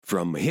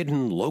From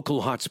hidden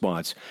local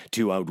hotspots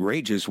to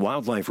outrageous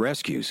wildlife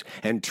rescues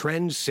and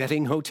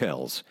trend-setting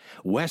hotels,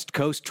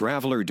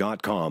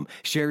 WestCoastTraveler.com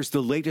shares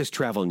the latest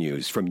travel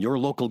news from your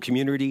local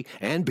community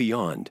and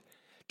beyond.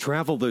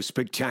 Travel the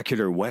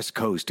spectacular west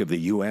coast of the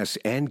U.S.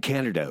 and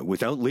Canada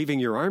without leaving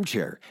your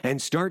armchair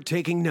and start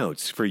taking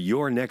notes for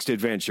your next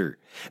adventure.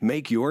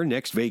 Make your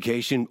next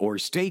vacation or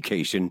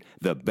staycation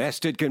the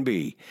best it can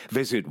be.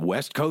 Visit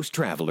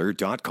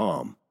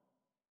WestCoastTraveler.com.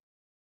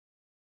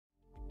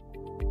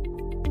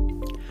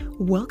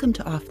 Welcome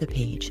to Off the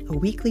Page, a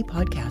weekly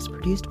podcast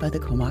produced by the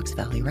Comox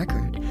Valley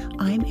Record.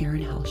 I'm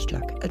Erin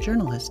Halschuk, a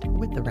journalist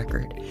with the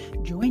Record.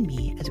 Join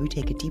me as we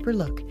take a deeper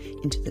look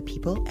into the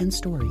people and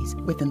stories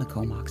within the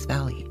Comox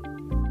Valley.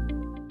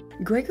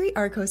 Gregory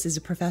Arkos is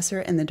a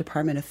professor in the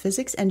Department of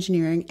Physics,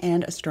 Engineering,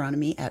 and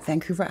Astronomy at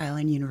Vancouver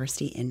Island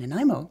University in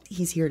Nanaimo.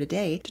 He's here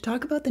today to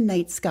talk about the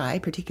night sky,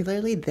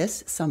 particularly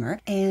this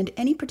summer, and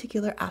any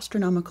particular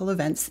astronomical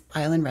events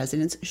island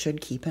residents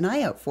should keep an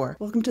eye out for.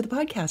 Welcome to the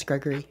podcast,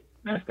 Gregory.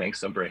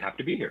 Thanks. I'm very happy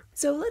to be here.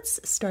 So let's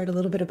start a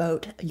little bit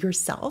about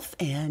yourself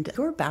and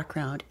your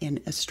background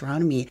in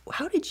astronomy.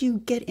 How did you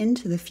get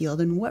into the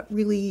field and what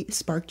really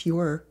sparked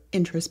your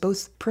interest,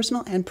 both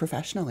personal and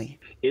professionally?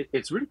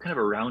 It's really kind of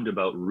a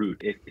roundabout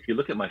route. If you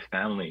look at my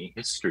family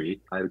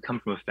history, I come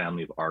from a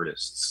family of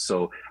artists.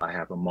 So I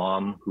have a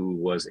mom who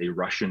was a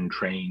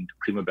Russian-trained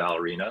prima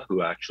ballerina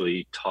who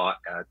actually taught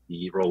at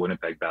the Royal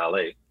Winnipeg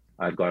Ballet.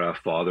 I've got a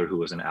father who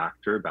was an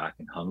actor back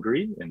in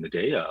Hungary in the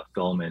day, a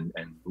film and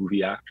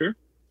movie actor,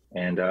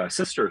 and a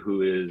sister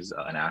who is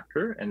an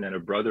actor, and then a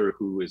brother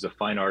who is a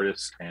fine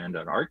artist and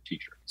an art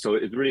teacher. So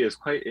it really is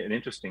quite an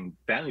interesting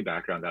family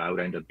background that I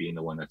would end up being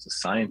the one that's a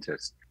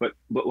scientist. But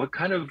what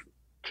kind of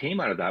came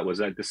out of that was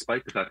that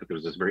despite the fact that there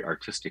was this very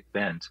artistic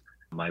bent,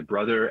 my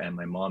brother and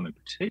my mom in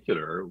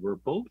particular were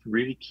both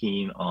really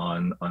keen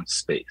on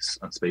space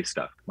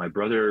stuff. My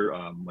brother,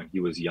 when he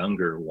was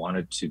younger,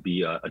 wanted to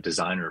be a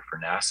designer for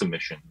NASA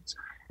missions.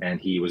 And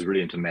he was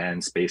really into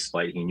manned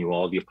spaceflight. He knew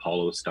all the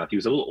Apollo stuff. He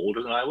was a little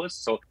older than I was.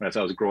 So as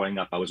I was growing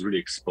up, I was really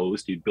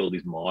exposed. He'd build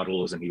these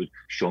models and he would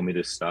show me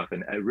this stuff.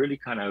 And it really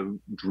kind of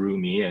drew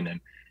me in.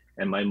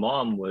 And my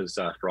mom was,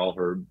 for all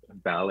her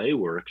ballet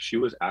work, she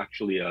was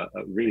actually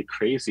really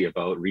crazy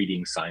about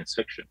reading science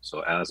fiction.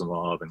 So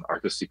Asimov and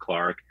Arthur C.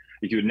 Clarke,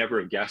 you would never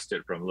have guessed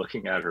it from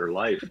looking at her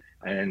life.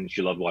 And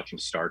she loved watching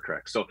Star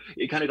Trek. So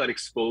it kind of got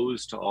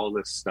exposed to all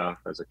this stuff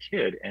as a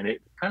kid, and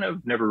it kind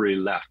of never really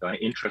left. My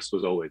interest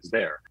was always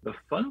there. The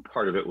fun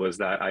part of it was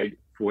that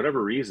for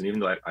whatever reason,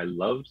 even though I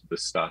loved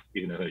this stuff,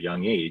 even at a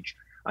young age,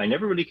 I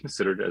never really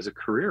considered it as a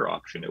career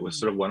option. It was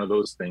sort of one of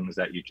those things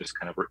that you just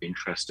kind of were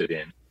interested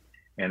in.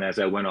 And as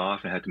I went off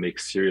and had to make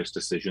serious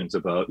decisions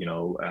about,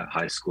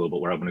 high school,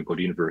 about where I'm going to go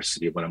to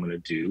university, what I'm going to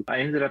do, I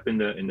ended up in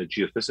the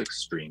geophysics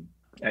stream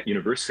at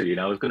university. And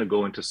I was going to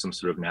go into some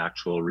sort of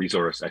natural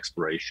resource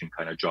exploration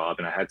kind of job.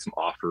 And I had some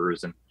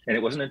offers. And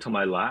it wasn't until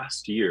my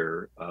last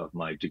year of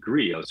my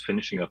degree, I was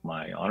finishing up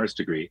my honors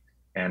degree,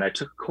 and I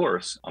took a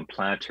course on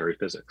planetary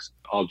physics.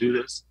 I'll do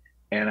this.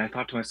 And I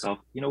thought to myself,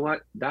 you know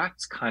what,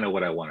 that's kind of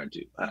what I want to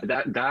do.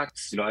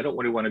 That's I don't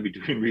really want to be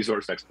doing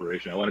resource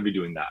exploration. I want to be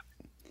doing that.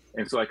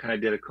 And so I kind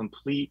of did a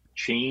complete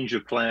change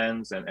of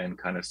plans and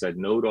kind of said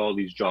no to all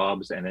these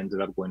jobs and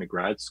ended up going to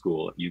grad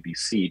school at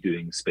UBC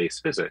doing space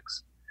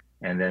physics.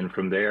 And then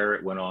from there,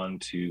 it went on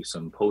to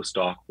some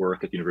postdoc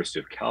work at the University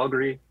of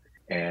Calgary.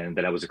 And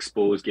then I was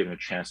exposed, given a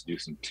chance to do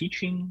some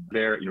teaching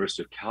there at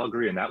University of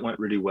Calgary. And that went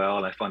really well.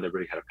 And I found I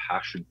really had a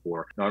passion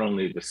for not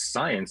only the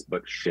science,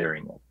 but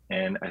sharing it.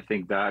 And I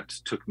think that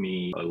took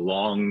me a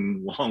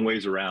long, long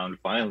ways around.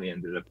 Finally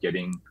ended up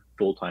getting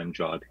full-time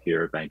job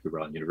here at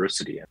Vancouver Island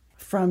University.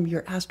 From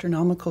your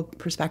astronomical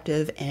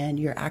perspective and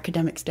your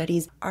academic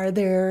studies, are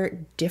there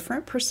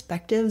different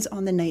perspectives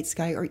on the night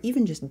sky or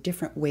even just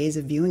different ways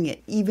of viewing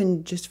it,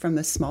 even just from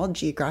a small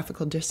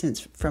geographical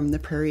distance from the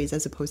prairies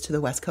as opposed to the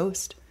West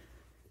Coast?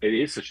 It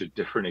is such a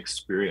different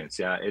experience.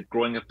 Yeah,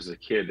 growing up as a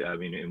kid, I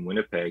mean, in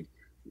Winnipeg,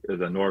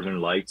 the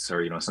Northern Lights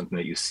are, something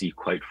that you see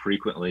quite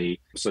frequently.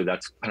 So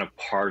that's kind of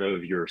part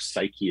of your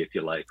psyche, if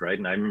you like, right?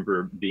 And I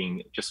remember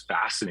being just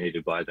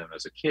fascinated by them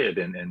as a kid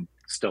and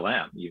still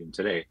am even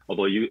today.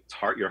 Although you're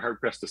hard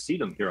pressed to see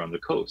them here on the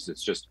coast.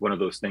 It's just one of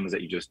those things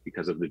that you just,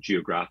 because of the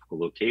geographical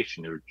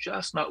location, you're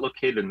just not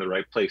located in the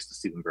right place to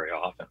see them very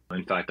often.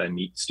 In fact, I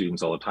meet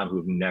students all the time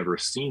who've never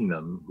seen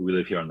them who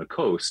live here on the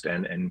coast.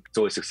 And it's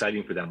always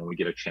exciting for them when we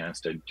get a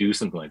chance to do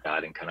something like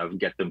that and kind of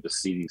get them to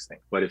see these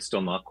things. But it's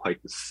still not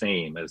quite the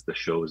same as the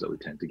shows that we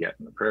tend to get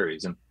in the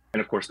prairies. And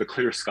of course, the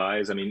clear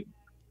skies, I mean,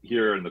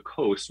 here on the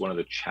coast, one of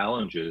the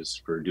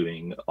challenges for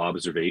doing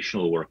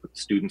observational work with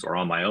students or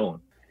on my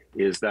own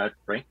is that,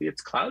 frankly,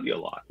 it's cloudy a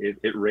lot.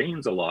 It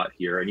rains a lot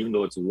here. And even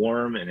though it's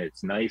warm and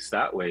it's nice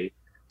that way,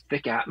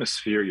 thick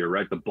atmosphere, you're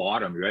right at the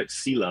bottom, you're at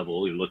sea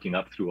level, you're looking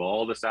up through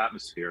all this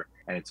atmosphere,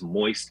 and it's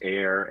moist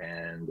air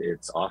and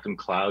it's often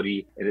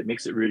cloudy, and it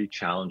makes it really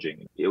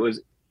challenging. It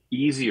was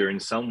easier in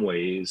some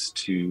ways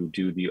to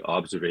do the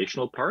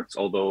observational parts,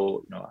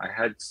 although I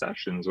had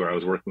sessions where I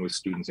was working with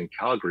students in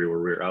Calgary where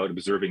we were out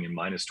observing in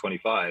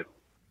 -25.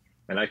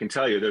 And I can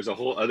tell you, there's a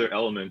whole other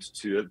element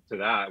to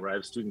that, where I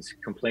have students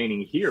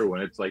complaining here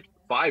when it's like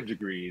 5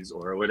 degrees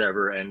or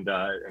whatever, and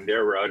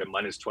there we're out at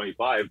minus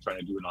 25 trying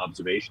to do an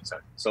observation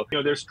session. So,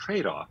 there's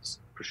trade-offs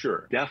for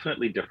sure.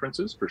 Definitely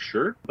differences for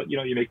sure, but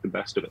you make the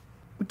best of it.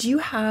 Do you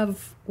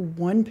have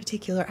one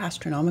particular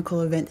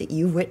astronomical event that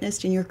you've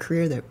witnessed in your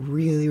career that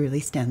really, really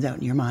stands out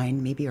in your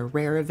mind? Maybe a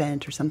rare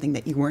event or something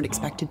that you weren't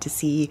expected to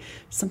see,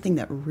 something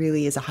that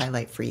really is a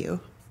highlight for you?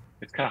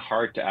 It's kind of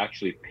hard to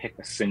actually pick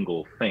a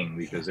single thing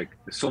because there's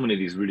so many of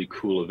these really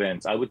cool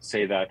events. I would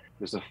say that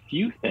there's a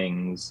few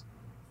things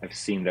I've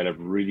seen that have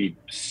really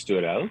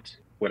stood out.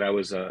 When I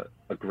was a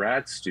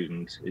grad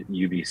student at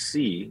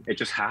UBC, it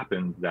just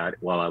happened that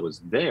while I was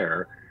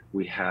there,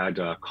 we had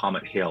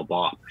Comet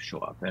Hale-Bopp show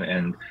up.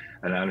 And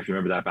I don't know if you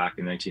remember that back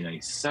in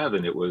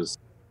 1997, it was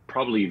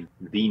probably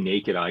the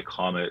naked eye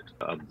comet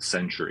of the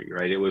century,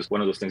 right? It was one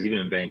of those things, even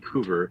in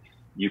Vancouver,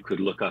 you could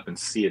look up and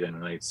see it in the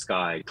night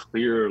sky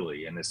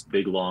clearly, and this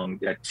big long,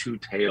 it had 2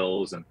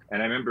 tails. And I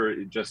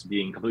remember just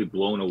being completely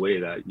blown away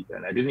and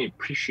I didn't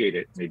appreciate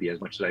it maybe as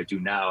much as I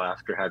do now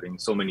after having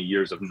so many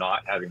years of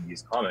not having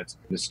these comets.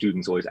 The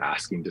students always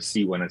asking to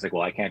see one. It's like,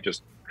 well, I can't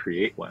just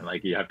create one,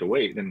 like you have to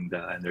wait, and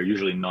they're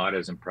usually not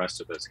as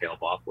impressive as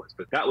Hale-Bopp was,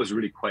 but that was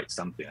really quite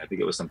something. I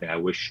think it was something I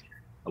wish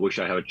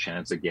I had a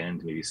chance again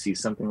to maybe see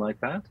something like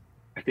that.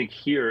 I think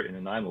here in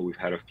Nanaimo, we've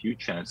had a few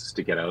chances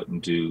to get out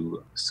and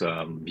do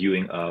some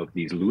viewing of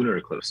these lunar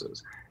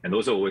eclipses. And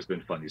those have always been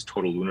fun, these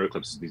total lunar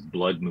eclipses, these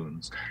blood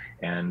moons.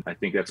 And I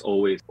think that's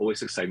always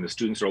exciting. The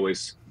students are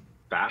always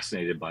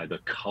fascinated by the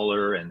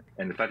color and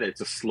the fact that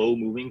it's a slow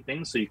moving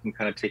thing. So you can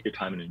kind of take your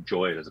time and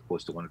enjoy it as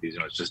opposed to one of these,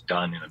 it's just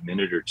done in a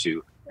minute or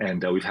two.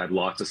 And we've had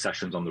lots of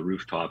sessions on the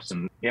rooftops.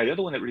 And yeah, the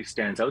other one that really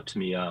stands out to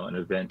me, an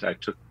event I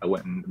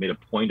went and made a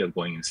point of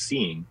going and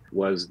seeing,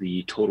 was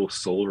the total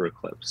solar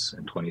eclipse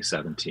in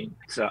 2017.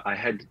 So I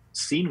had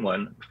seen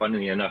one,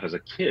 funnily enough, as a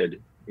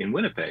kid in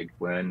Winnipeg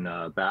when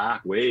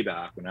way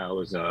back when I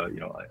was a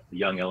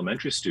young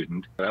elementary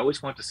student. But I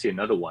always want to see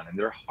another one, and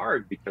they're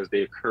hard because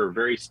they occur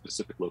very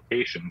specific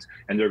locations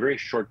and they're very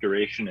short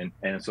duration,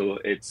 and so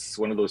it's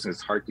one of those things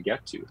that's hard to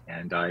get to.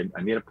 And I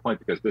made a point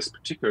because this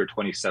particular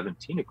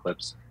 2017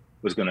 eclipse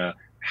was going to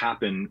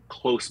happen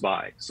close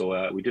by.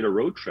 So we did a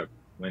road trip,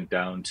 went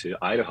down to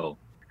Idaho,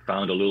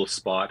 found a little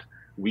spot,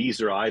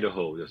 Weiser,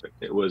 Idaho.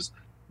 It was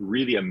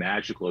really a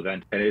magical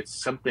event, and it's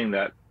something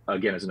that,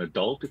 again, as an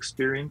adult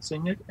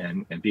experiencing it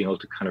and being able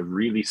to kind of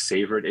really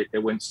savor it, it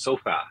went so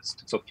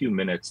fast. So a few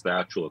minutes, the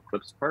actual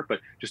eclipse part, but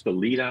just the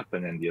lead up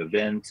and then the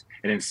event,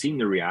 and then seeing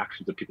the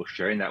reactions of people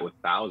sharing that with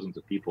thousands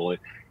of people, it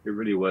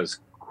really was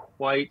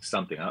quite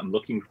something. I'm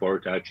looking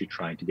forward to actually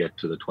trying to get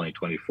to the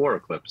 2024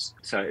 eclipse.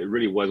 So it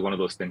really was one of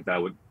those things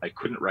that I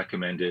couldn't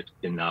recommend it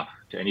enough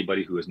to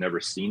anybody who has never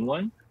seen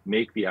one.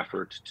 Make the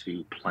effort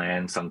to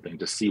plan something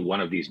to see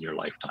one of these in your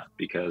lifetime,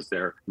 because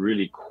they're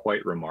really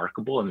quite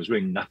remarkable and there's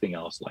really nothing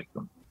else like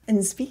them.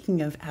 And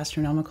speaking of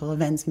astronomical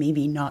events,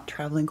 maybe not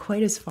traveling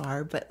quite as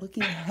far, but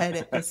looking ahead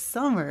at the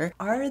summer,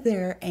 are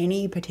there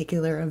any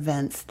particular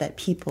events that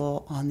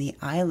people on the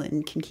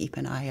island can keep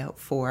an eye out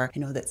for? I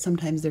know that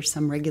sometimes there's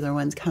some regular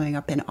ones coming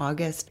up in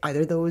August,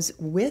 either those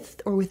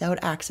with or without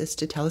access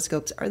to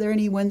telescopes. Are there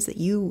any ones that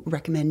you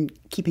recommend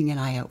keeping an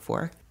eye out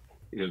for?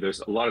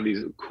 There's a lot of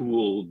these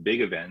cool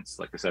big events,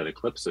 like I said,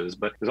 eclipses,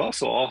 but there's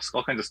also all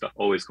kinds of stuff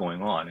always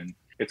going on. And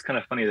it's kind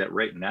of funny that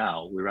right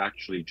now we're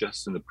actually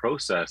just in the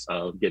process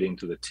of getting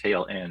to the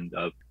tail end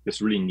of this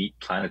really neat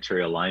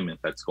planetary alignment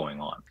that's going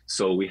on.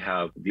 So we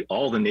have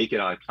all the naked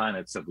eye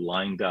planets have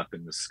lined up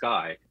in the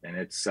sky, and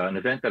it's an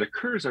event that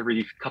occurs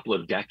every couple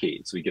of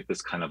decades. We get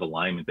this kind of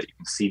alignment that you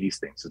can see these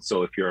things. And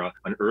so if you're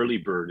an early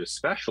bird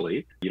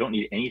especially, you don't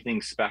need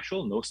anything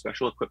special, no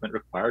special equipment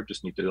required,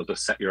 just need to be able to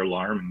set your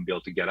alarm and be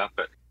able to get up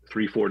at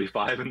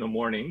 3:45 in the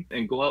morning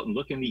and go out and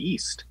look in the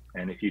east.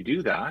 And if you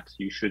do that,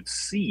 you should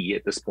see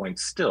at this point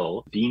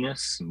still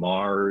Venus,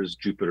 Mars,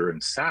 Jupiter,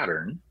 and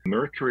Saturn.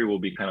 Mercury will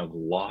be kind of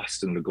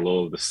lost in the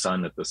glow of the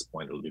sun at this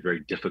point. It'll be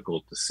very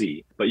difficult to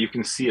see, but you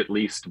can see at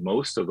least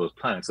most of those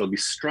planets. They'll be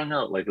strung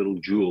out like little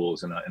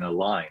jewels in a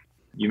line.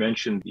 You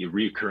mentioned the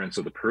recurrence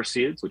of the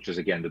Perseids, which is,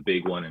 again, the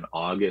big one in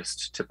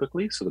August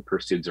typically. So the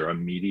Perseids are a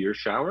meteor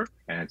shower,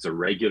 and it's a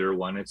regular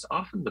one. It's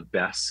often the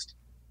best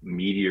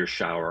meteor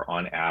shower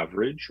on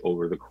average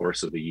over the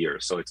course of the year.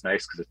 So it's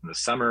nice because it's in the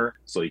summer,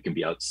 so you can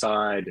be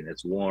outside and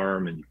it's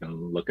warm and you can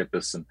look at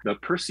this. And the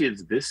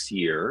Perseids this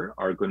year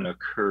are going to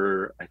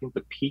occur, I think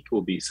the peak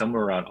will be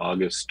somewhere around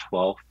August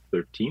 12th,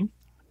 13th.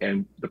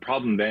 And the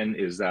problem then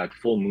is that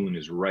full moon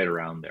is right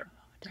around there.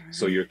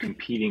 So you're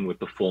competing with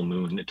the full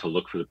moon to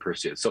look for the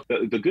Perseids. So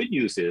the good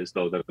news is,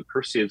 though, that the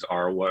Perseids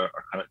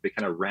they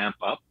kind of ramp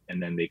up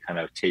and then they kind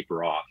of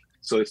taper off.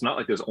 So it's not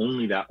like there's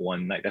only that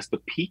one night. That's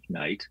the peak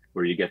night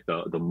where you get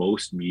the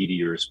most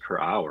meteors per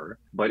hour.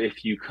 But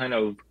if you kind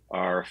of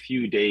are a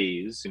few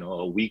days,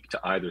 a week to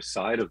either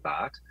side of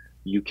that,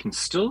 you can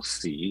still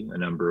see a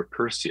number of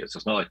Perseids. So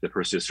it's not like the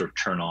Perseids sort of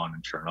turn on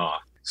and turn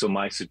off. So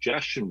my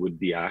suggestion would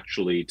be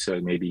actually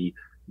to maybe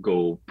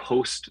go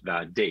post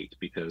that date,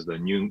 because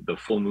the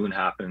full moon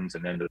happens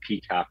and then the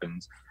peak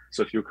happens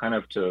So if you're kind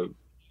of to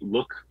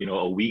look,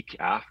 a week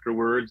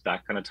afterwards,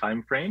 that kind of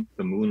time frame,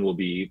 the moon will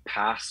be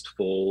past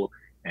full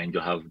and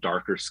you'll have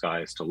darker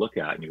skies to look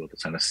at and you'll be able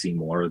to kind of see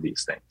more of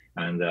these things.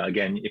 And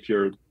again, if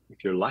you're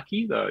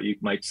lucky, you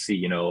might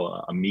see,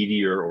 a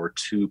meteor or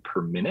two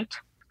per minute,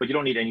 but you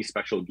don't need any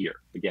special gear.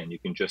 Again, you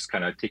can just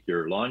kind of take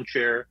your lawn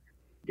chair,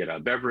 get a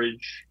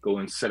beverage, go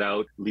and sit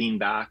out, lean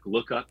back,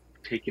 look up,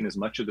 take in as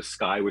much of the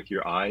sky with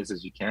your eyes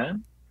as you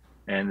can,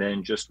 and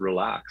then just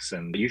relax.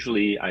 And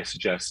usually I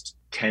suggest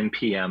 10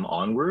 p.m.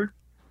 onward.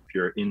 If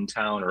you're in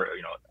town or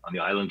on the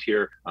island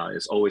here,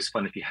 it's always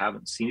fun if you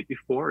haven't seen it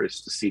before,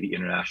 is to see the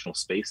International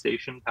Space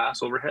Station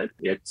pass overhead.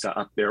 It's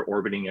up there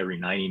orbiting every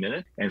 90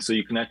 minutes. And so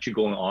you can actually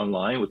go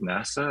online with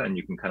NASA and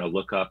you can kind of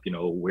look up,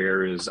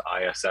 where is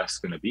ISS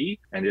going to be?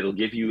 And it'll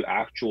give you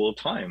actual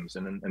times.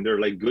 And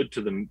they're like good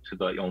to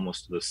the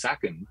almost to the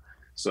second.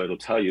 So it'll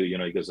tell you,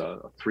 there's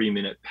a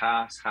 3-minute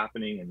pass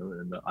happening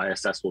and the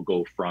ISS will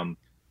go from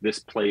this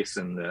place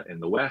in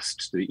the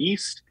west to the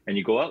east, and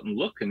you go out and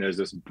look and there's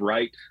this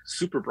bright,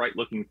 super bright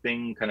looking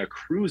thing kind of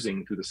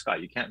cruising through the sky.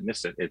 You can't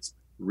miss it. It's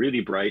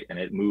really bright and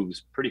it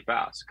moves pretty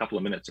fast, a couple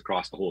of minutes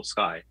across the whole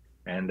sky.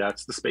 And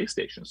that's the space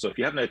station. So if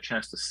you haven't had a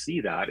chance to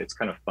see that, it's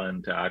kind of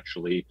fun to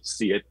actually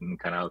see it and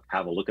kind of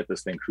have a look at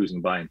this thing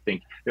cruising by and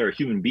think there are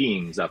human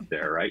beings up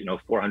there, right?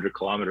 400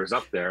 kilometers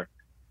up there.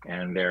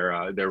 And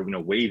they're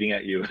waving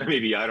at you.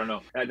 Maybe, I don't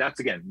know. And that's,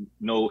 again,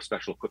 no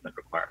special equipment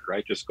required,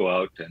 right? Just go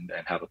out and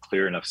have a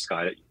clear enough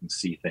sky that you can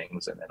see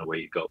things, and then away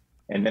you go.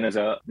 And then as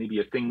maybe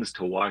a things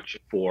to watch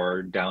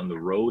for down the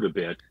road a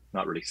bit,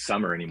 not really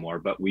summer anymore,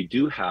 but we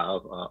do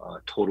have a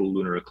total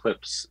lunar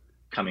eclipse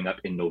coming up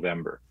in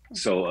November.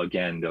 So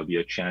again, there'll be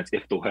a chance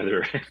if the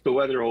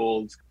weather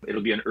holds.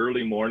 It'll be an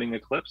early morning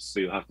eclipse, so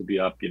you'll have to be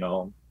up,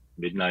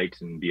 midnight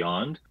and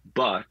beyond.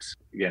 But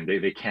again,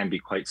 they can be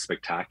quite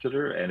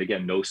spectacular. And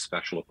again, no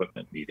special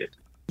equipment needed.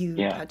 You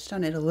touched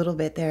on it a little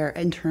bit there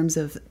in terms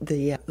of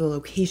the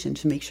location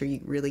to make sure you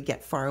really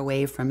get far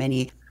away from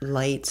any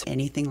lights,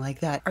 anything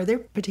like that. Are there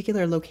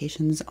particular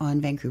locations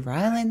on Vancouver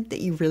Island that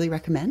you really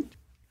recommend?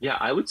 Yeah,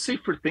 I would say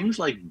for things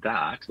like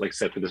that, like I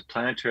said, for this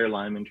planetary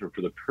alignment or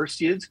for the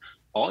Perseids,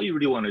 all you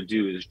really want to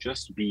do is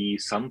just be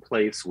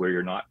someplace where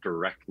you're not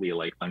directly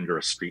like under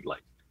a street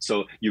light.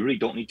 So you really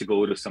don't need to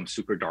go to some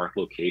super dark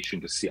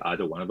location to see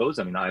either one of those.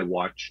 I mean, I'm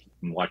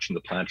watching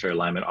the planetary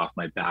alignment off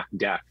my back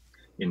deck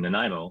in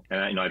Nanaimo,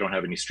 and I don't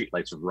have any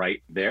streetlights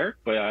right there,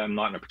 but I'm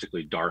not in a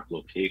particularly dark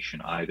location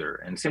either.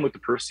 And same with the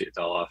Perseids.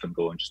 I'll often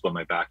go and just go in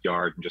my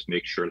backyard and just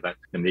make sure that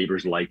the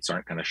neighbors' lights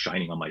aren't kind of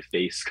shining on my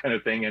face kind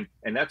of thing.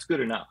 And that's good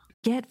enough.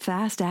 Get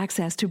fast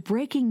access to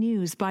breaking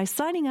news by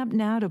signing up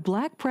now to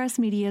Black Press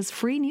Media's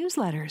free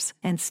newsletters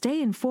and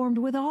stay informed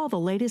with all the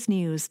latest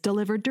news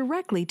delivered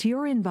directly to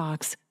your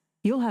inbox.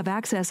 You'll have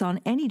access on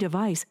any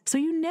device, so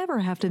you never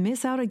have to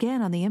miss out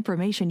again on the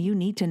information you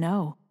need to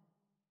know.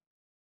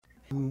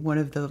 One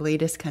of the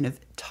latest kind of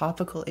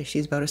topical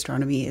issues about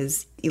astronomy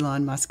is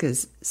Elon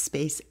Musk's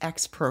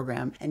SpaceX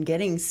program and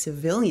getting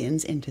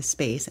civilians into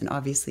space, and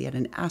obviously at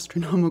an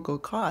astronomical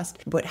cost,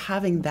 but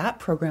having that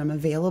program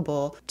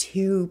available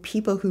to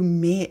people who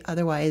may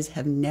otherwise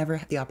have never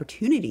had the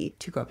opportunity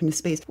to go up into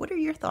space. What are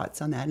your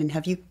thoughts on that? And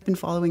have you been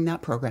following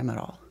that program at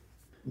all?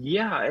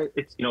 Yeah,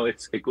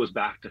 it goes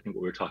back to, I think,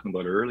 what we were talking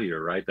about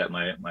earlier, right? That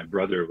my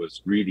brother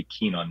was really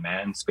keen on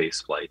manned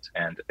space flight,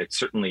 and it's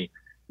certainly,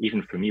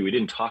 even for me, we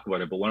didn't talk about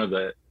it, but one of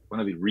the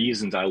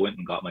reasons I went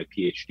and got my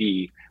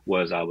PhD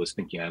was I was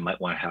thinking I might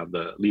want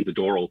to leave the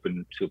door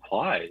open to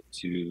apply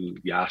to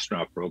the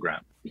astronaut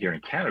program here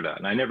in Canada,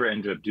 and I never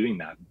ended up doing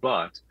that.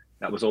 But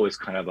that was always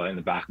kind of in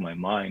the back of my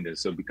mind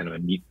as it would be kind of a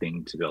neat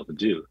thing to be able to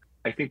do.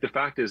 I think the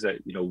fact is that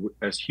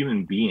as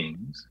human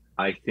beings,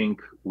 I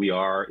think we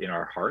are in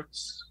our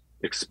hearts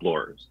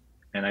explorers,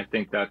 and I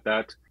think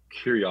that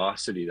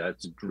curiosity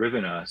that's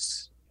driven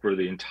us for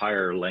the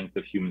entire length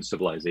of human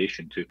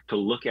civilization to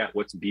look at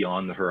what's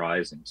beyond the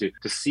horizon,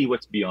 to see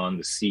what's beyond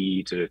the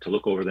sea, to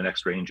look over the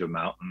next range of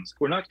mountains.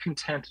 We're not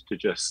content to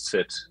just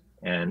sit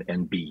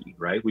and be,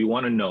 right? We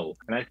want to know.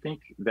 And I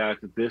think that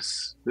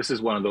this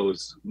is one of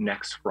those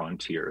next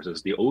frontiers,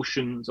 as the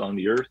oceans on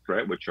the Earth,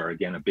 right, which are,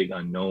 again, a big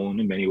unknown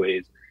in many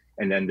ways.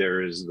 And then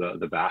there is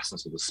the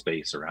vastness of the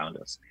space around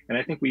us. And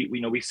I think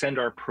we send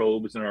our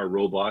probes and our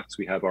robots.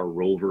 We have our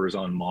rovers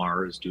on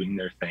Mars doing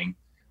their thing.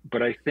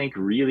 But I think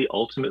really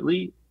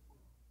ultimately,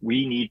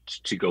 we need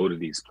to go to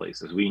these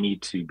places. We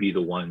need to be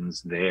the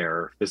ones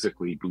there,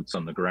 physically, boots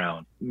on the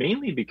ground,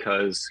 mainly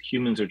because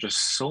humans are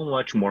just so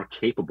much more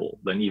capable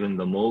than even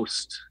the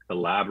most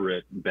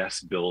elaborate,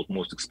 best built,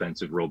 most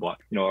expensive robot.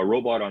 A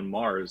robot on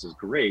Mars is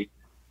great,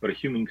 but a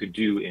human could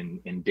do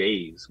in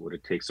days what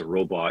it takes a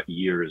robot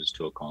years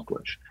to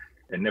accomplish.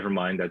 And never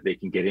mind that they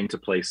can get into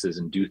places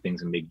and do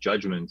things and make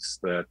judgments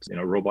that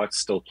robots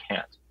still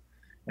can't.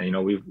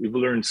 And we've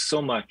learned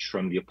so much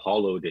from the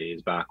Apollo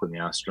days, back when the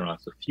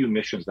astronauts, a few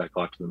missions that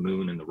got to the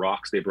moon and the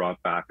rocks they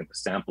brought back and the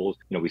samples.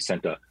 We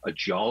sent a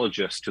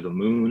geologist to the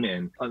moon,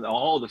 and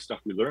all the stuff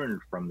we learned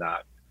from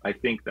that I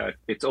think that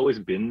it's always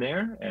been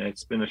there, and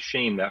it's been a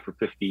shame that for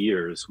 50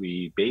 years,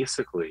 we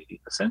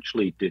basically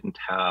essentially didn't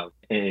have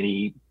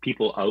any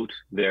people out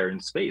there in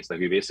space. Like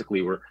we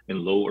basically were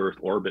in low Earth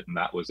orbit and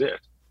that was it.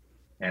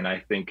 And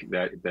I think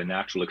that the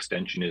natural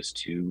extension is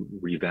to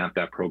revamp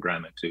that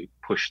program and to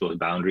push those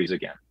boundaries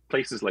again.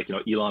 Places like,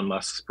 Elon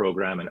Musk's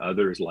program and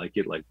others like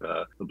it, like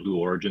the Blue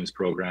Origins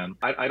program.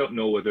 I don't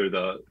know whether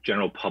the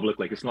general public,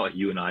 like it's not like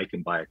you and I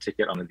can buy a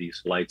ticket on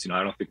these flights.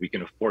 I don't think we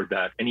can afford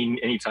that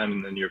any time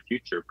in the near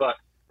future. But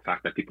the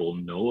fact that people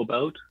know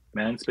about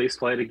manned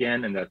spaceflight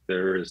again, and that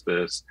there is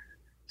this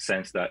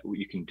sense that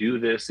you can do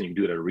this and you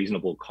can do it at a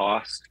reasonable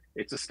cost,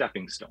 it's a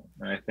stepping stone.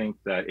 And I think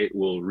that it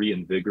will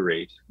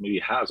reinvigorate, maybe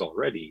it has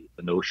already,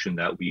 the notion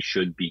that we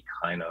should be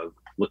kind of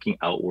looking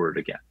outward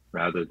again,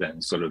 rather than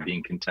sort of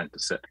being content to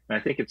sit. And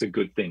I think it's a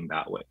good thing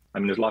that way. I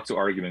mean, there's lots of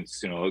arguments,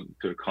 to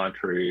the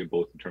contrary,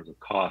 both in terms of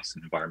cost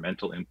and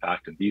environmental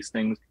impact and these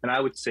things. And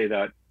I would say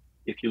that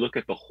if you look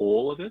at the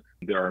whole of it,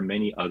 there are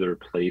many other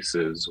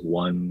places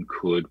one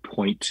could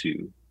point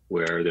to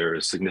where there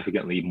is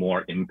significantly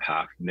more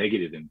impact,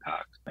 negative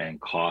impact,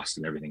 and cost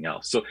and everything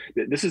else. So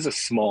this is a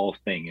small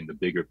thing in the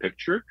bigger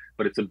picture,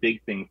 but it's a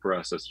big thing for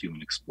us as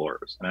human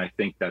explorers. And I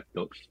think that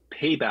the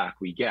payback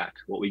we get,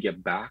 what we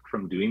get back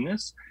from doing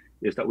this,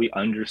 is that we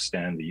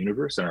understand the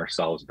universe and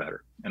ourselves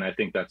better. And I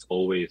think that's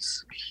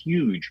always a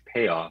huge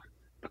payoff.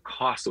 The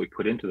cost that we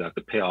put into that,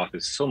 the payoff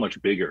is so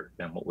much bigger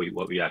than what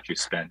we actually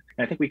spend.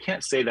 And I think we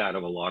can't say that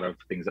of a lot of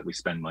things that we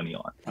spend money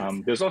on.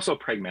 There's also a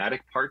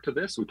pragmatic part to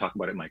this. We talk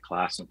about it in my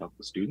class and talk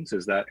to students,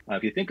 is that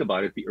if you think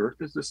about it, the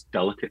Earth is this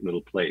delicate little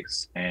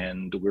place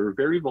and we're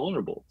very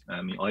vulnerable.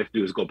 I mean, all you have to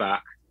do is go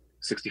back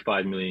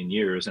 65 million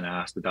years and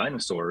ask the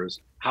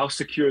dinosaurs how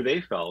secure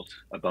they felt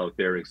about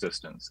their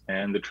existence.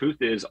 And the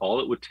truth is, all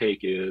it would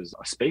take is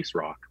a space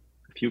rock,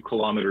 a few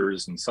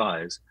kilometers in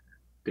size,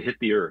 to hit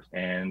the Earth,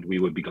 and we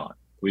would be gone.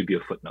 We'd be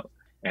a footnote.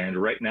 And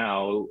right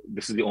now,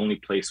 this is the only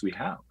place we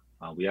have.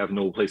 We have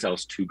no place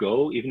else to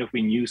go. Even if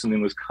we knew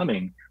something was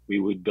coming, we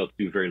would be able to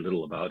do very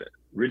little about it.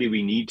 Really,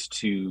 we need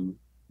to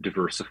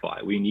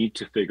diversify. We need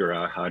to figure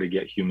out how to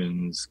get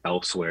humans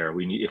elsewhere.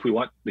 If we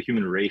want the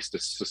human race to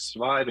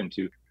survive and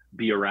to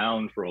be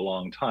around for a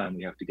long time,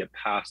 we have to get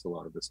past a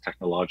lot of this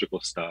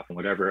technological stuff and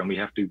whatever, and we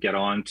have to get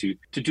on to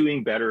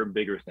doing better,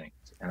 bigger things.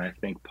 And I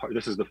think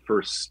this is the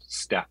first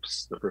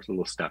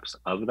little steps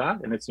of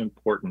that, and it's an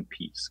important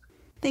piece.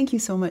 Thank you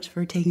so much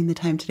for taking the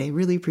time today.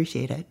 Really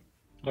appreciate it.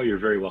 Oh, you're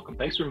very welcome.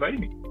 Thanks for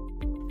inviting me.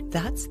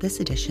 That's this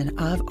edition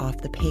of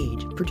Off the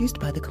Page, produced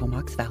by the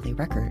Comox Valley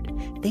Record.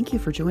 Thank you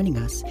for joining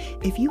us.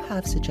 If you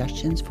have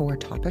suggestions for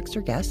topics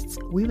or guests,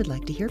 we would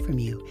like to hear from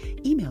you.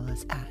 Email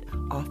us at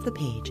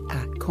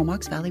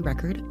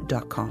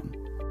offthepage@comoxvalleyrecord.com.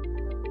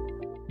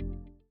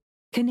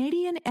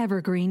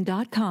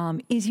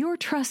 CanadianEvergreen.com is your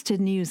trusted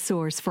news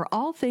source for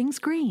all things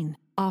green,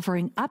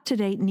 offering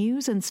up-to-date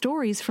news and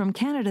stories from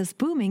Canada's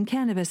booming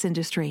cannabis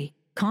industry.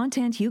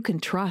 Content you can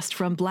trust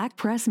from Black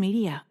Press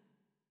Media.